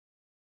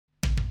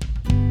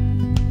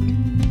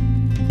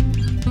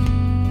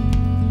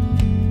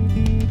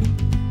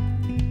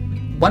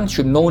one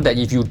should know that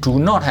if you do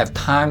not have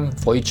time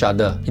for each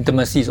other,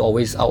 intimacy is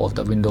always out of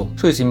the window.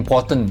 So it's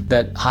important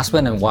that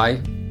husband and wife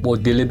will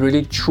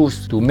deliberately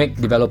choose to make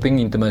developing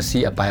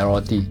intimacy a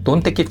priority.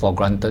 Don't take it for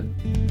granted.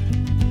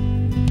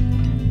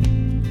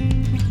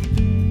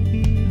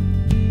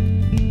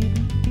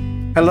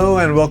 Hello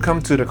and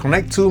welcome to the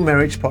Connect to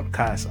Marriage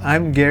podcast.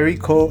 I'm Gary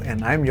Koh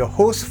and I'm your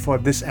host for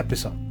this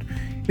episode.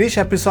 In each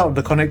episode of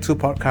the Connect to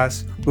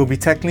podcast, we'll be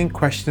tackling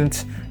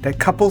questions that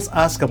couples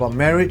ask about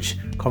marriage,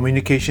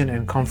 communication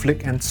and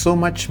conflict, and so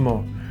much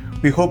more.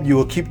 We hope you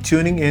will keep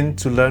tuning in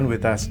to learn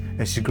with us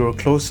as you grow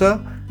closer,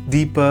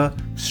 deeper,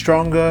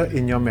 stronger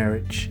in your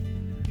marriage.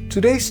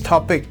 Today's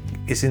topic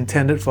is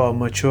intended for a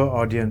mature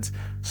audience,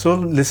 so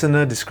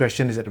listener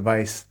discretion is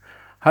advised.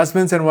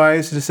 Husbands and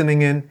wives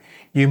listening in,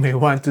 you may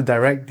want to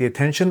direct the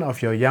attention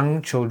of your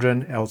young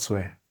children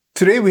elsewhere.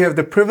 Today we have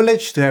the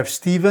privilege to have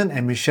Stephen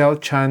and Michelle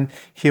Chan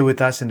here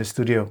with us in the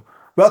studio.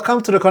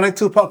 Welcome to the Connect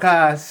 2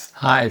 podcast.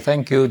 Hi,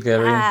 thank you,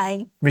 Gary.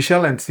 Hi.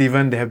 Michelle and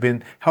Stephen, they have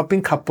been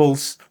helping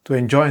couples to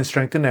enjoy and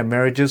strengthen their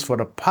marriages for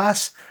the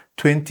past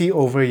 20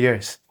 over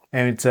years.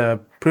 And it's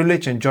a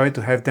privilege and joy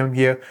to have them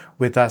here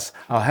with us.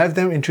 I'll have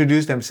them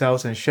introduce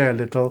themselves and share a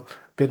little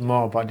bit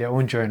more about their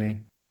own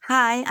journey.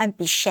 Hi, I'm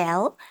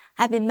Michelle.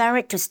 I've been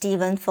married to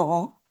Stephen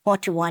for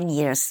 41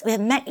 years. We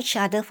have met each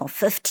other for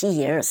 50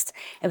 years.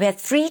 And we have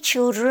 3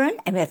 children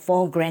and we have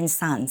 4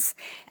 grandsons.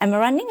 I'm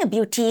running a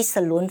beauty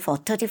salon for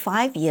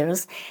 35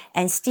 years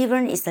and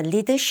Stephen is a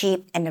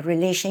leadership and a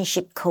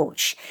relationship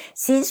coach.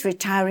 Since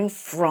retiring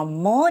from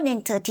more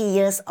than 30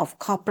 years of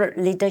corporate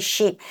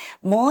leadership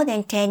more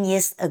than 10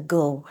 years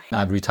ago.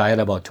 I've retired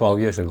about 12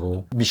 years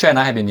ago. Michelle and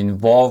I have been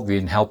involved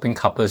in helping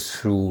couples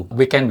through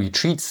weekend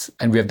retreats,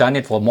 and we have done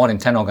it for more than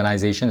 10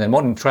 organizations, and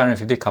more than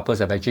 350 couples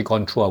have actually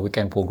gone through our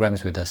weekend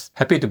programs with us.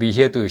 Happy to be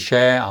here to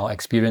share our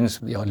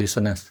experience with your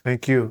listeners.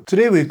 Thank you.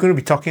 Today we're going to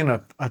be talking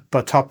about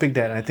a topic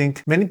that I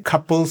think many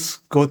couples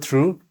go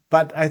through,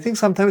 but I think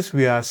sometimes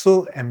we are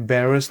so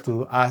embarrassed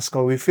to ask,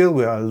 or we feel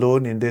we are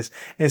alone in this.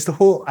 It's the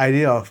whole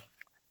idea of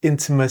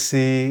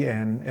intimacy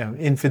and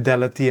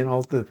infidelity and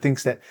all the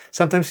things that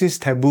sometimes seems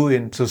taboo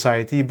in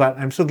society. But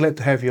I'm so glad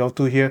to have you all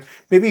two here.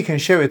 Maybe you can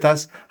share with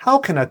us, how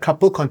can a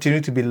couple continue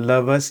to be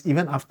lovers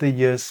even after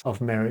years of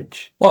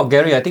marriage? Well,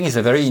 Gary, I think it's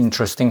a very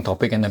interesting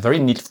topic and a very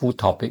needful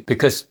topic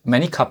because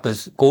many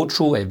couples go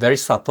through a very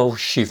subtle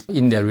shift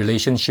in their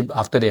relationship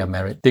after they are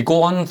married. They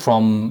go on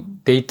from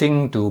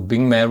dating to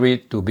being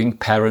married to being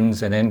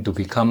parents and then to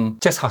become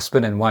just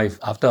husband and wife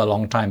after a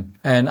long time.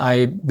 And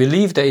I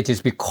believe that it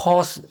is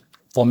because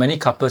for many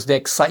couples, the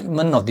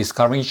excitement of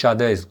discovering each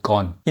other is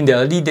gone. In the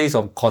early days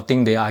of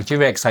courting, they are actually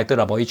very excited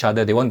about each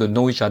other. They want to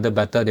know each other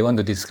better. They want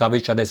to discover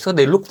each other. So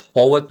they look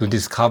forward to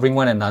discovering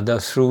one another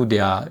through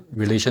their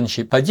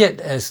relationship. But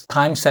yet, as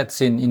time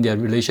sets in their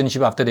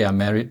relationship after they are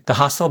married, the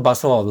hustle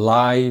bustle of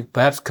life,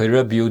 perhaps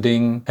career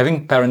building,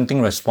 having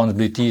parenting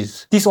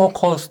responsibilities, these all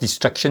cause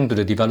distraction to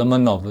the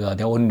development of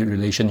their own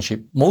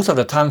relationship. Most of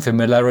the time,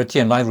 familiarity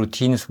and life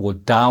routines will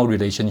down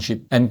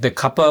relationship, and the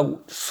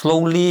couple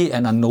slowly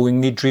and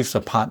unknowingly drifts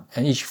apart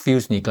and each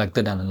feels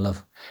neglected and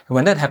unloved. And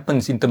when that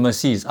happens,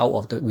 intimacy is out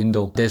of the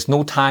window. There's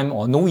no time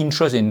or no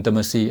interest in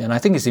intimacy. And I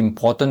think it's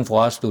important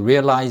for us to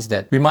realize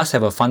that we must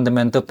have a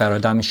fundamental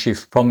paradigm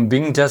shift from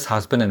being just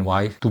husband and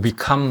wife to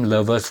become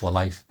lovers for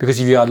life. Because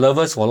if you are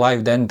lovers for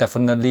life, then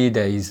definitely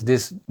there is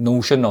this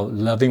notion of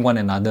loving one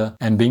another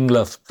and being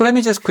loved. So let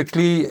me just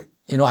quickly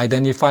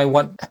identify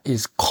what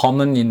is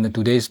common in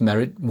today's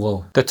married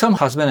world. The term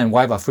husband and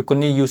wife are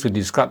frequently used to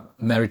describe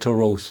marital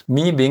roles.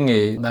 Me being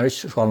a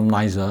marriage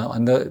solemnizer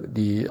under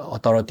the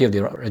authority of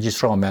the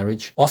Registrar of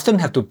Marriage, often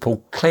have to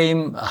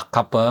proclaim a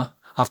couple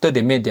after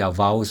they made their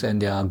vows and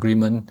their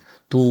agreement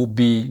to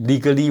be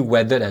legally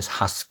wedded as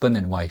husband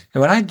and wife.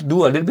 And when I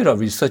do a little bit of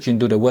research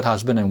into the word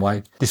husband and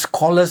wife, the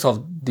scholars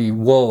of the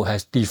world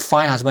has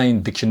defined husband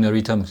in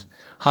dictionary terms.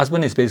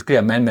 Husband is basically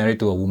a man married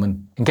to a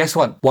woman. And guess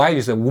what? Wife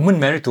is a woman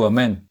married to a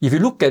man. If you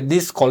look at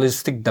this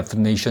scholastic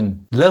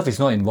definition, love is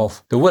not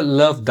involved. The word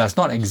love does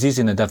not exist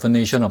in the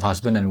definition of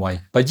husband and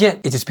wife. But yet,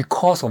 it is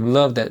because of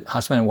love that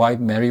husband and wife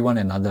marry one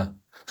another.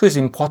 So it's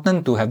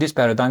important to have this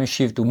paradigm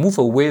shift, to move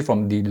away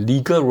from the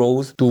legal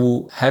roles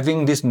to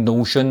having this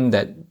notion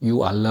that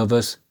you are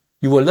lovers.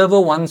 You were lover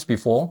once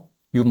before.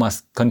 You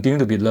must continue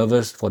to be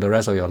lovers for the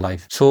rest of your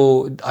life.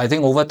 So I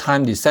think over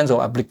time, the sense of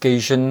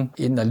application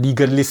in a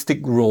legalistic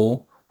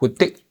role would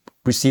take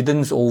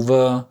precedence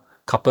over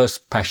couples'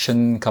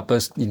 passion,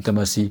 couples'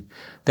 intimacy.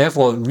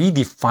 Therefore,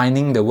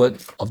 redefining the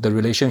word of the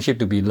relationship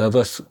to be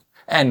lovers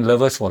and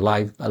lovers for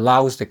life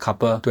allows the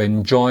couple to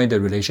enjoy the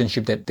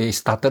relationship that they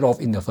started off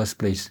in the first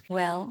place.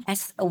 Well,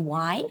 as a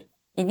wife,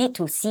 you need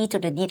to see to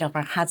the need of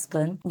her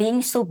husband.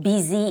 Being so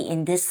busy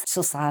in this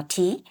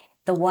society,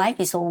 the wife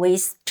is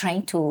always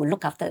trying to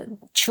look after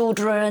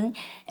children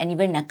and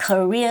even a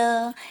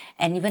career,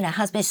 and even a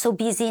husband is so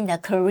busy in their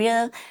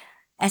career.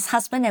 As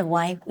husband and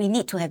wife, we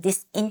need to have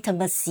this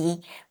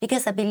intimacy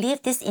because I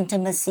believe this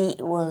intimacy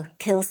will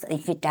kill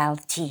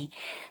infidelity.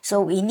 So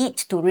we need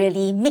to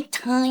really make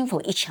time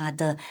for each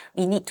other.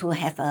 We need to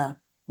have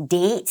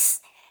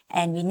dates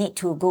and we need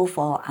to go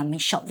for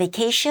short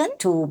vacation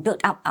to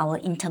build up our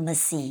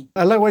intimacy.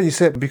 I like what you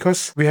said,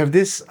 because we have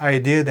this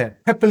idea that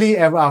happily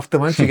ever after,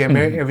 once you get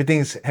married, everything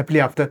is happily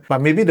after.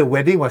 But maybe the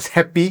wedding was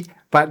happy,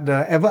 but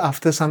the ever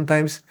after,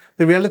 sometimes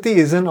the reality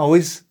isn't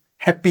always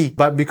happy.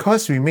 But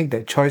because we make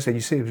that choice that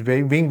you say,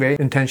 being very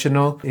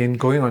intentional in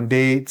going on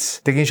dates,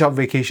 taking short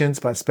vacations,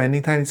 but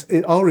spending time,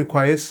 it all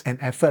requires an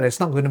effort. It's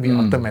not going to be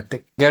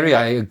automatic. Gary,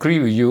 I agree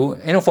with you.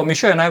 For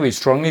Michelle and I, we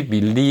strongly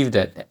believe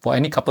that for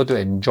any couple to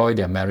enjoy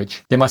their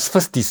marriage, they must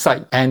first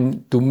decide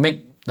and to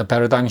make the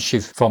paradigm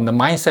shift from the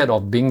mindset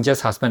of being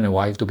just husband and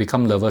wife to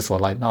become lovers for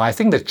life. Now, I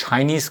think the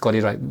Chinese got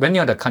it right. Many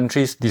other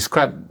countries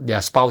describe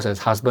their spouse as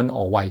husband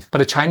or wife, but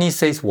the Chinese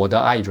says 我的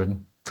爱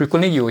人.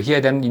 Frequently, you will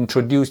hear them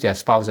introduce their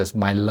spouse as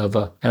my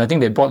lover. And I think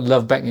they brought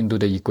love back into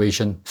the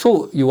equation.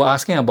 So you were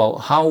asking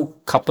about how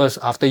couples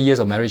after years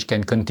of marriage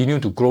can continue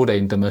to grow their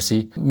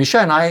intimacy.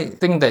 Michelle and I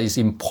think that it's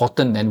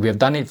important, and we have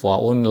done it for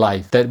our own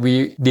life, that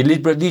we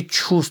deliberately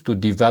choose to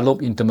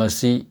develop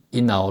intimacy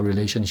in our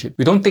relationship.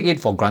 We don't take it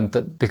for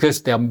granted,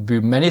 because there will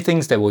be many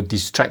things that will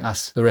distract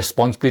us. The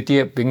responsibility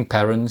of being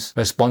parents,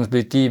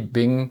 responsibility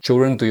being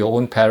children to your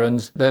own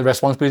parents, the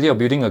responsibility of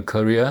building a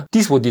career.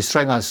 These will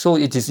distract us. So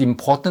it is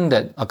important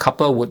that a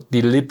couple would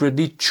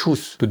deliberately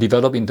choose to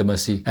develop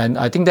intimacy. And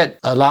I think that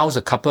allows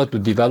a couple to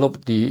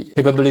develop the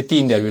capability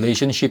in their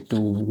relationship to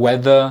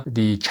weather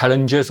the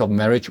challenges of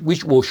marriage,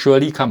 which will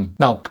surely come.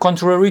 Now,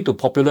 contrary to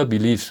popular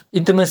beliefs,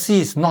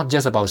 intimacy is not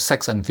just about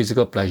sex and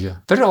physical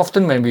pleasure. Very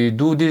often when we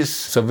do this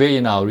survey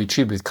in our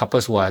retreat with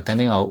couples who are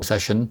attending our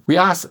session, we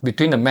ask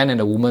between the man and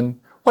the woman,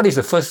 what is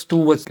the first two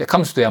words that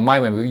comes to their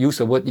mind when we use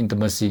the word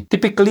intimacy?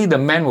 Typically, the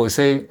man will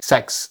say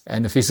sex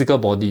and the physical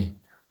body,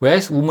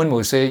 whereas women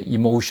will say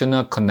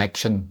emotional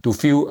connection, to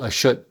feel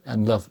assured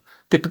and loved.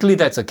 Typically,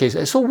 that's the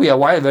case. So we are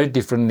wired very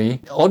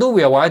differently. Although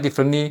we are wired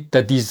differently,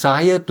 the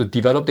desire to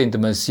develop the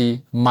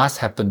intimacy must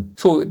happen.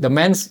 So the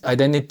man's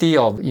identity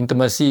of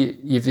intimacy,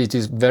 if it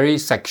is very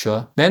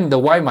sexual, then the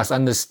wife must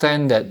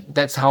understand that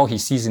that's how he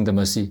sees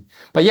intimacy.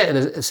 But yet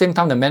at the same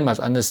time, the man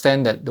must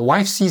understand that the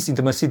wife sees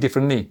intimacy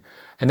differently,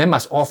 and then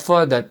must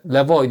offer that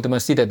level of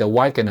intimacy that the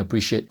wife can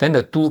appreciate. Then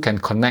the two can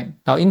connect.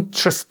 Now,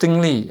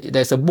 interestingly,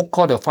 there's a book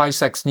called The 5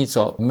 Sex Needs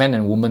of Men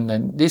and Women,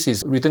 and this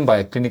is written by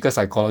a clinical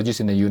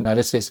psychologist in the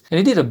United States. And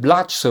he did a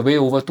large survey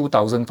over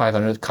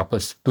 2,500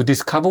 couples to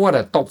discover what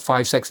are the top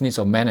 5 sex needs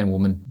of men and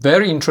women.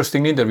 Very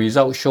interestingly, the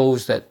result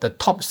shows that the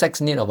top sex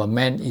need of a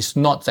man is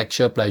not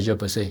sexual pleasure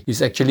per se.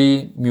 It's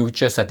actually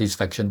mutual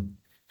satisfaction.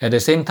 At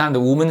the same time,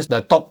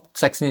 the top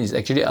sex need is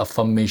actually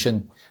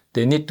affirmation.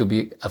 They need to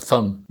be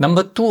affirmed.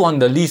 Number 2 on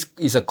the list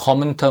is a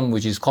common term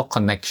which is called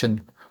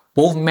connection.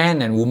 Both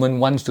man and woman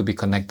wants to be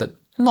connected,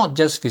 not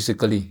just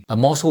physically, but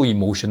more so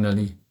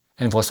emotionally.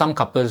 And for some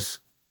couples,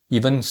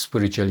 even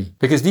spiritually.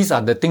 Because these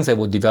are the things that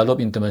will develop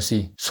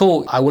intimacy.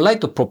 So I would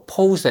like to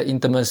propose that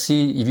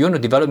intimacy, if you want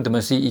to develop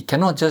intimacy, it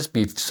cannot just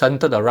be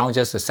centered around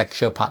just the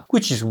sexual part,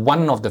 which is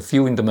one of the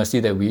few intimacy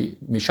that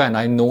Michelle and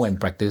I know and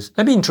practice.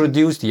 Let me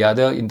introduce the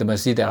other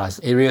intimacy that are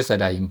areas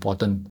that are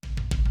important.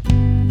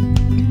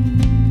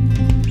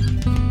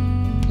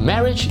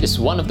 Marriage is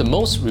one of the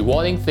most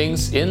rewarding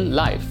things in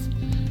life.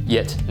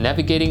 Yet,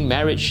 navigating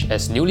marriage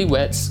as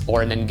newlyweds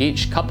or an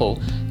engaged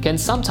couple can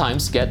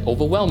sometimes get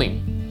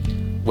overwhelming.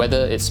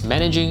 Whether it's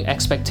managing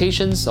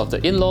expectations of the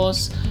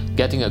in-laws,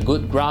 getting a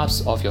good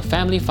grasp of your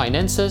family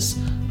finances,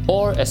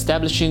 or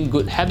establishing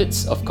good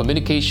habits of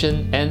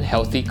communication and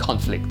healthy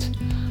conflict.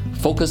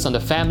 Focus on the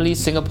Family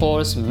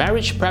Singapore's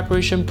marriage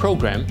preparation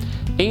program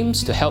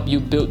aims to help you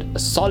build a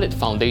solid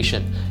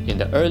foundation in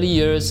the early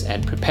years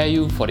and prepare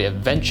you for the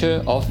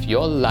adventure of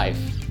your life.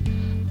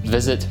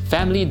 Visit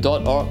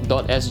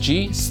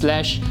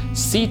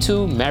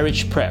family.org.sg/C2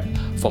 Marriage Prep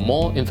for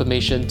more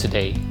information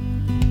today.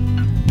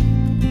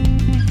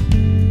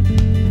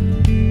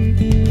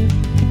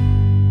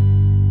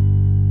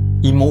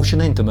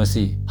 Emotional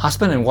intimacy.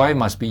 Husband and wife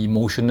must be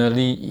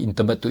emotionally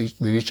intimate with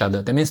each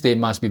other. That means they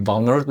must be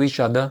vulnerable to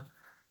each other.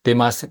 They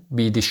must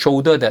be the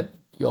shoulder that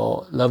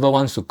your lover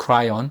wants to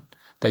cry on,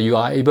 that you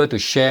are able to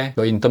share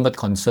your intimate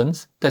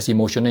concerns. That's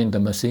emotional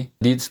intimacy.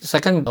 The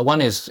second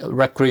one is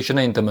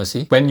recreational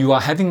intimacy. When you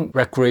are having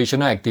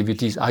recreational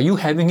activities, are you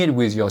having it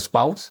with your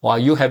spouse or are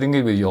you having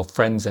it with your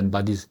friends and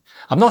buddies?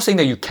 I'm not saying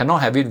that you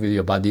cannot have it with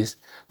your buddies,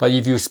 but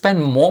if you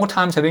spend more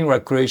time having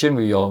recreation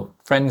with your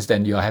friends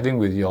than you are having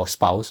with your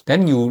spouse,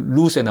 then you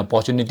lose an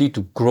opportunity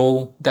to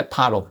grow that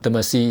part of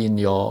intimacy in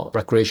your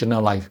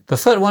recreational life. The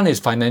third one is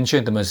financial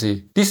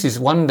intimacy. This is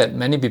one that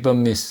many people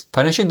miss.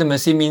 Financial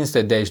intimacy means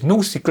that there is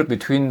no secret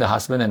between the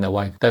husband and the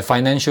wife, that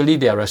financially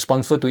they are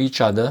responsible to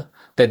each other,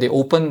 that they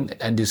open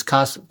and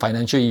discuss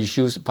financial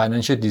issues,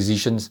 financial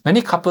decisions.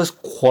 Many couples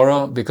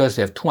quarrel because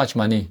they have too much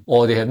money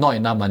or they have not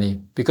enough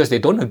money because they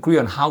don't agree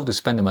on how to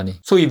spend the money.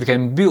 So if you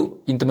can build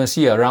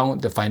intimacy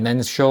around the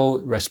financial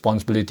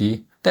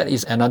responsibility, that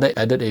is another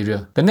added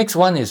area. The next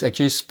one is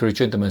actually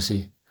spiritual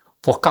intimacy.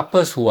 For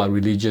couples who are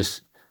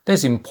religious,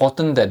 that's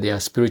important that they are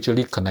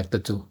spiritually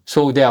connected to.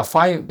 So there are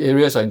 5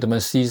 areas of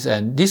intimacies,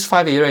 and these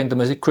 5 areas of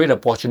intimacy create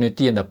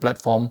opportunity and a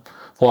platform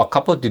for a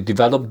couple to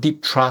develop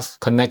deep trust,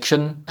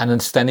 connection, and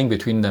understanding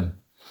between them.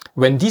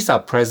 When these are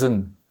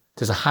present,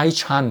 there's a high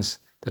chance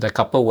that a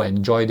couple will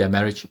enjoy their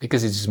marriage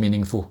because it is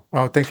meaningful.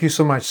 Wow, thank you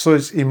so much. So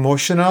it's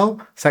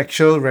emotional,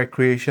 sexual,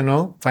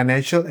 recreational,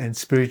 financial, and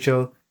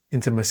spiritual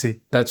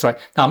intimacy. That's right.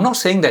 Now, I'm not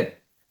saying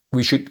that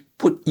we should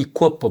put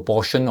equal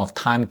proportion of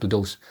time to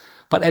those,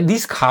 but at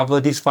least cover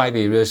these 5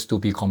 areas to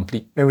be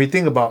complete. When we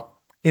think about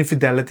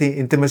infidelity,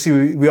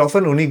 intimacy, we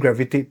often only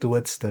gravitate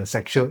towards the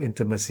sexual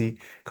intimacy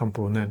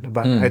component.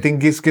 But I think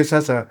this gives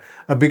us a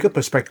bigger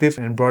perspective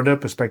and broader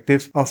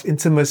perspective of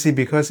intimacy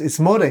because it's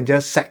more than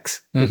just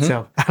sex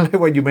itself. I like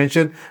what you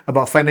mentioned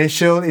about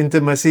financial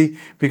intimacy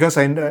because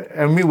I'm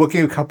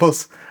working with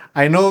couples.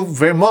 I know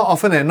very more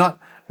often than not,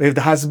 if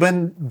the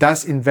husband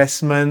does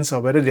investments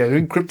or whether they're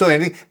doing crypto or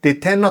anything, they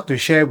tend not to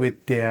share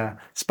with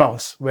their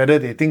spouse, whether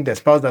they think their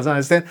spouse doesn't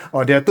understand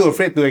or they're too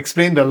afraid to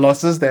explain the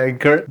losses they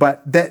incurred.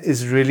 But that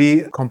is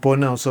really a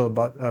component also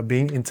about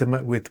being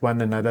intimate with one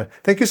another.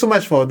 Thank you so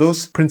much for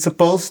those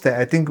principles that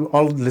I think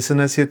all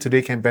listeners here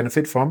today can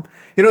benefit from.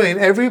 You know, in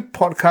every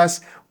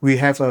podcast, we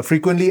have a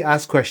frequently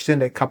asked question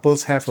that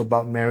couples have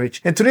about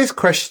marriage. And today's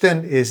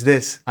question is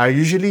this. I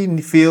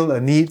usually feel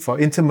a need for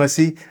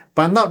intimacy,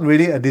 but not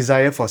really a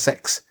desire for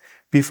sex.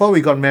 Before we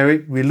got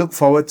married, we looked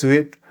forward to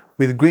it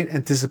with great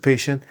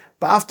anticipation.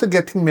 But after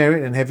getting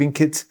married and having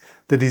kids,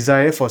 the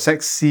desire for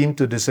sex seemed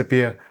to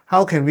disappear.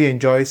 How can we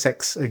enjoy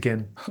sex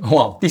again?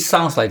 Wow, this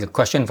sounds like a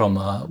question from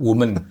a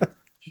woman.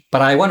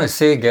 But I want to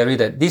say, Gary,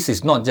 that this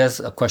is not just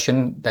a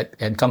question that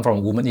can come from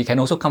a woman. It can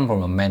also come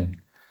from a man.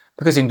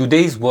 Because in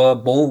today's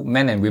world, both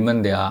men and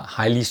women, they are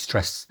highly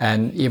stressed.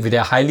 And if they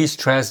are highly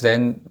stressed,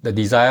 then the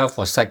desire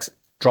for sex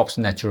drops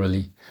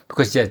naturally.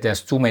 Because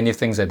there's too many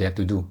things that they have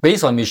to do.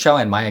 Based on Michelle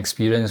and my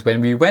experience,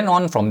 when we went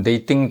on from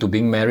dating to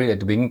being married and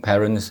to being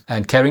parents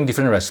and carrying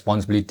different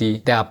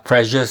responsibility, there are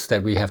pressures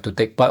that we have to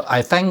take. But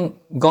I thank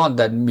God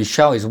that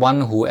Michelle is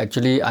one who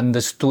actually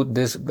understood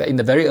this in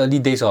the very early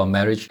days of our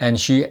marriage, and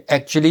she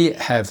actually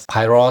have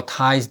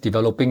prioritized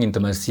developing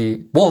intimacy.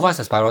 Both of us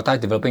has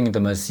prioritized developing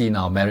intimacy in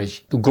our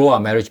marriage to grow our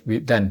marriage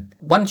then.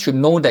 One should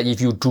know that if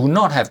you do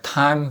not have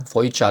time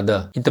for each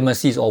other,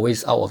 intimacy is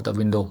always out of the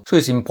window. So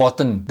it's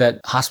important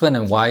that husband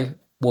and wife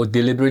will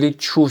deliberately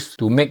choose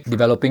to make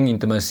developing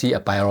intimacy a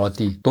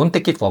priority. Don't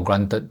take it for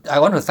granted. I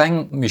want to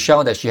thank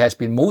Michelle that she has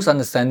been most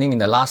understanding in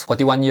the last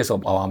 41 years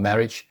of our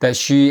marriage, that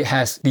she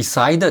has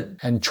decided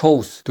and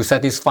chose to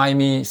satisfy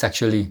me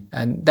sexually.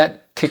 And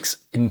that kicks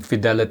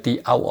infidelity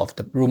out of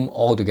the room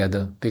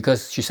altogether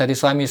because she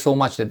satisfied me so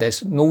much that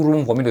there's no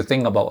room for me to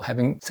think about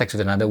having sex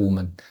with another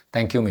woman.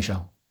 Thank you,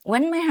 Michelle.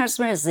 When my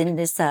husband is in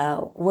this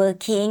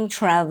working,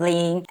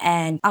 traveling,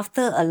 and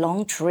after a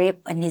long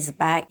trip and he's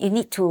back, you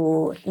need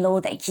to know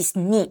that his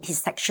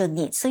sexual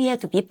need. So you have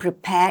to be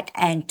prepared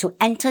and to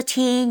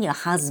entertain your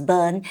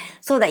husband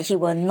so that he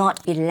will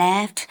not be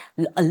left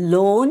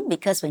alone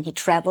because when he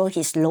travels,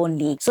 he's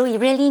lonely. So you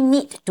really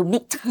need to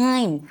make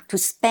time to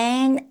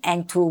spend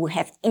and to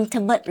have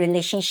intimate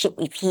relationship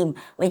with him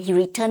when he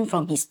returns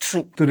from his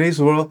trip.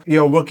 Today's world,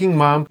 you're a working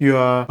mom,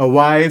 you're a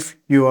wife,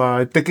 you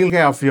are taking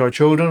care of your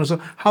children. So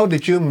how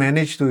did you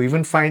manage to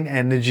even find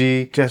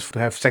energy just to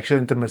have sexual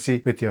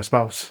intimacy with your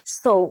spouse?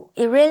 So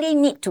you really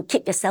need to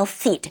keep yourself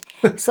fit.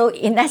 So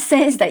in that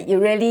sense that you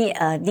really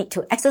need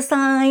to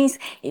exercise,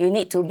 you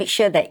need to make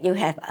sure that you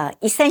have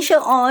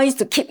essential oils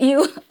to keep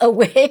you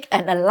awake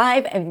and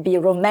alive and be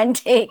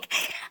romantic.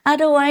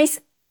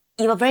 Otherwise,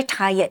 you are very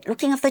tired.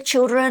 Looking after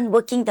children,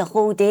 working the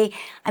whole day,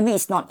 I mean,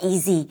 it's not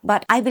easy.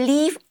 But I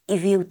believe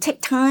if you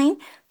take time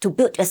to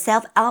build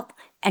yourself up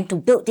and to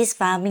build this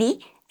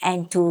family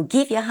and to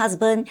give your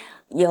husband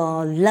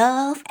your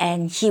love,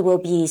 and he will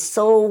be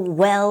so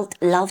well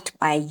loved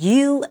by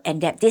you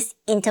and that this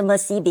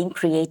intimacy being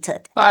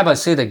created. I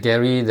must say that,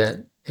 Gary,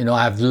 that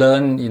I've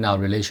learned in our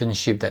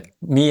relationship that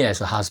me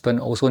as a husband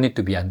also need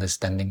to be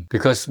understanding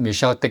because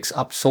Michelle takes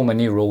up so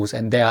many roles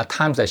and there are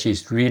times that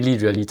she's really,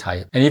 really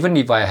tired. And even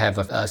if I have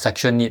a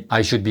sexual need,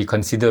 I should be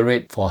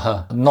considerate for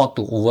her, not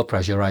to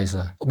over-pressurize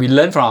her. We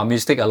learn from our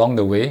mistake along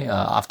the way.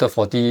 After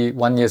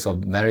 41 years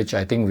of marriage,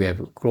 I think we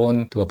have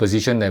grown to a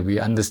position that we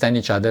understand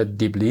each other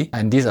deeply.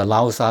 And this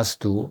allows us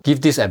to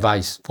give this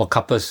advice for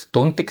couples.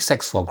 Don't take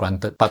sex for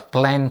granted, but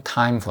plan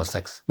time for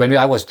sex. When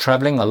I was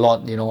traveling a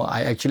lot,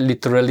 I actually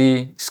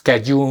literally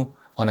schedule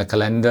on a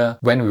calendar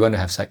when we want to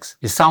have sex.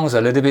 It sounds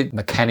a little bit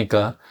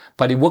mechanical,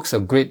 but it works a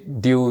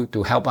great deal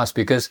to help us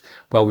because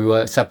while we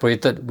were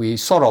separated, we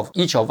sort of,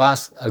 each of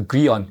us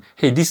agree on,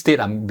 hey, this date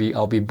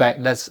I'll be back.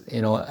 Let's,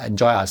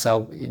 enjoy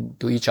ourselves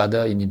to each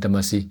other in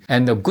intimacy.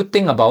 And the good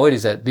thing about it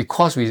is that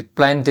because we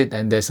planned it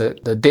and there's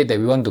the date that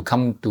we want to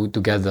come to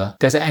together,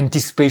 there's an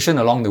anticipation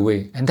along the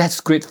way. And that's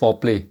great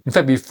foreplay. In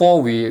fact,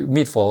 before we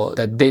meet for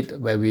that date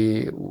where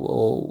we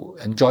will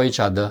enjoy each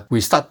other, we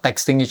start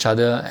texting each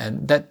other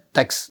and that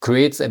sex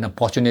creates an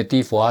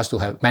opportunity for us to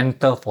have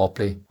mental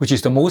foreplay, which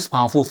is the most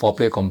powerful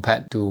foreplay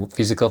compared to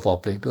physical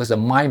foreplay, because the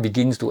mind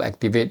begins to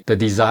activate the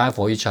desire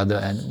for each other,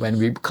 and when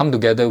we come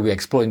together, we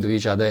explore into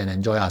each other and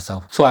enjoy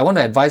ourselves. So I want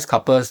to advise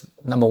couples,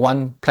 number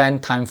one, plan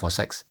time for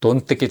sex.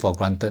 Don't take it for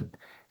granted.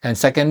 And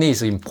secondly,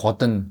 it's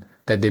important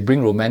that they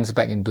bring romance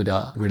back into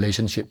the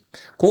relationship.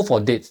 Go for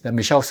dates. Like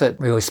Michelle said,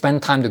 we will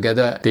spend time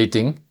together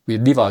dating. We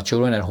leave our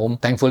children at home.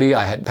 Thankfully,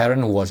 I had a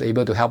parent who was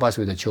able to help us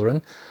with the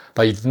children.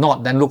 But if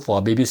not, then look for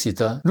a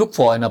babysitter. Look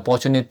for an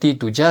opportunity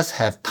to just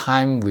have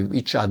time with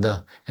each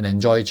other and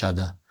enjoy each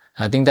other.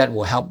 I think that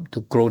will help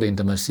to grow the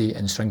intimacy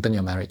and strengthen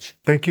your marriage.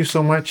 Thank you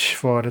so much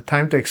for the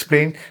time to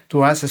explain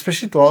to us,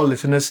 especially to all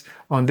listeners,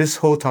 on this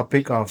whole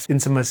topic of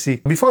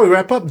intimacy. Before we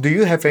wrap up, do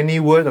you have any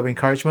word of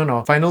encouragement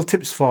or final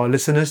tips for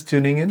listeners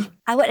tuning in?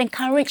 I would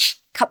encourage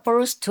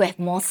couples to have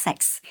more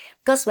sex,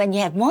 because when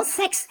you have more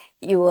sex,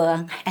 you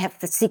will have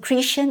the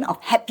secretion of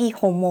happy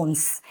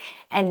hormones,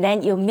 and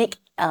then you make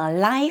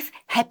life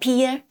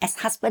happier as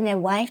husband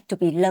and wife, to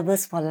be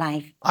lovers for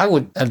life. I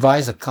would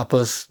advise the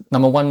couples,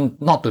 number one,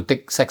 not to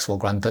take sex for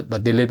granted,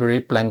 but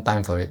deliberately plan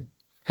time for it.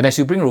 And as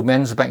you bring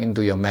romance back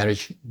into your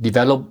marriage,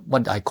 develop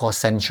what I call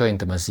sensual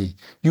intimacy.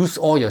 Use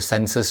all your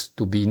senses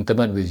to be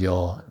intimate with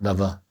your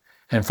lover.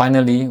 And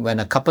finally, when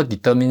a couple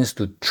determines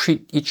to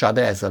treat each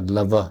other as a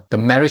lover, the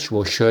marriage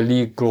will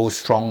surely grow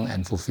strong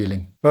and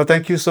fulfilling. Well,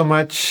 thank you so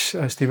much,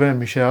 Stephen and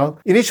Michelle.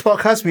 In each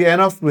podcast, we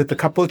end off with the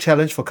couple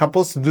challenge for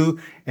couples to do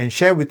and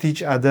share with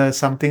each other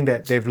something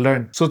that they've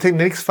learned. So take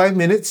the next 5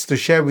 minutes to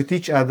share with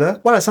each other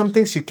what are some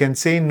things you can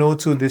say no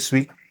to this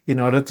week in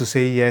order to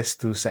say yes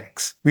to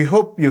sex. We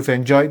hope you've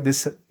enjoyed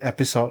this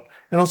episode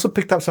and also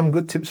picked up some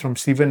good tips from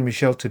Stephen and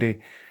Michelle today.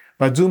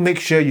 But do make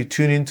sure you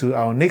tune in to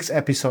our next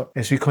episode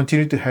as we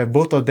continue to have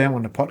both of them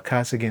on the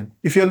podcast again.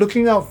 If you're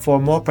looking out for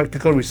more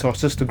practical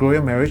resources to grow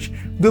your marriage,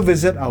 do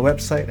visit our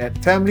website at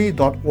family.org.sg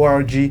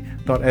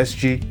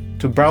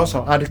to browse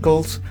our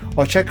articles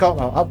or check out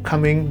our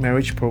upcoming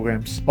marriage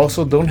programs.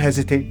 Also, don't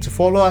hesitate to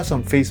follow us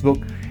on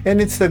Facebook and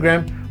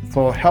Instagram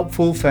for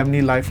helpful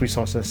family life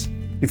resources.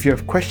 If you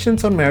have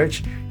questions on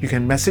marriage, you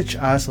can message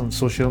us on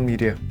social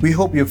media. We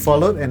hope you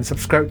followed and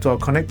subscribed to our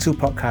Connect 2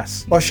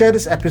 podcast, or share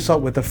this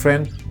episode with a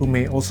friend who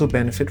may also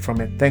benefit from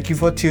it. Thank you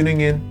for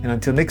tuning in, and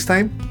until next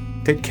time,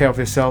 take care of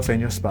yourself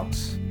and your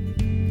spouse.